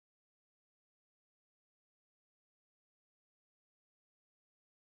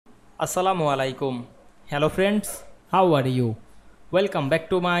Assalamu Walaikum. Hello friends, how are you? Welcome back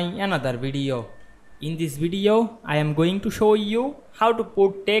to my another video. In this video, I am going to show you how to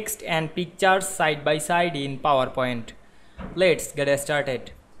put text and pictures side by side in PowerPoint. Let's get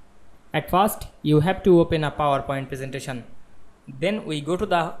started. At first, you have to open a PowerPoint presentation. Then we go to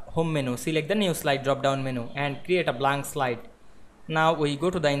the home menu, select the new slide drop down menu and create a blank slide. Now we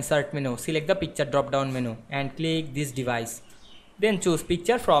go to the insert menu, select the picture drop down menu and click this device. Then choose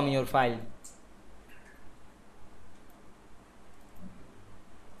picture from your file.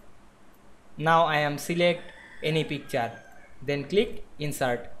 Now I am select any picture. Then click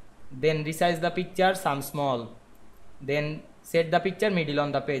insert. Then resize the picture some small. Then set the picture middle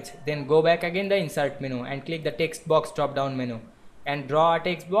on the page. Then go back again the insert menu and click the text box drop down menu and draw a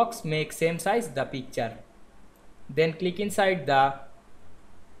text box, make same size the picture. Then click inside the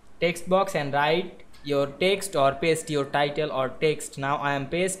text box and write your text or paste your title or text. Now I am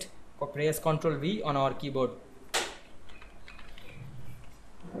paste. Press Ctrl V on our keyboard.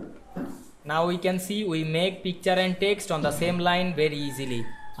 Now we can see we make picture and text on the same line very easily.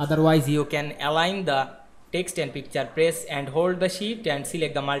 Otherwise you can align the text and picture. Press and hold the shift and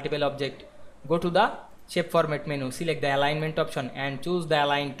select the multiple object. Go to the shape format menu, select the alignment option and choose the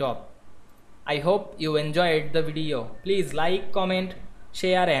align top. I hope you enjoyed the video. Please like, comment,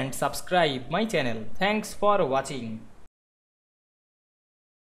 share and subscribe my channel. Thanks for watching.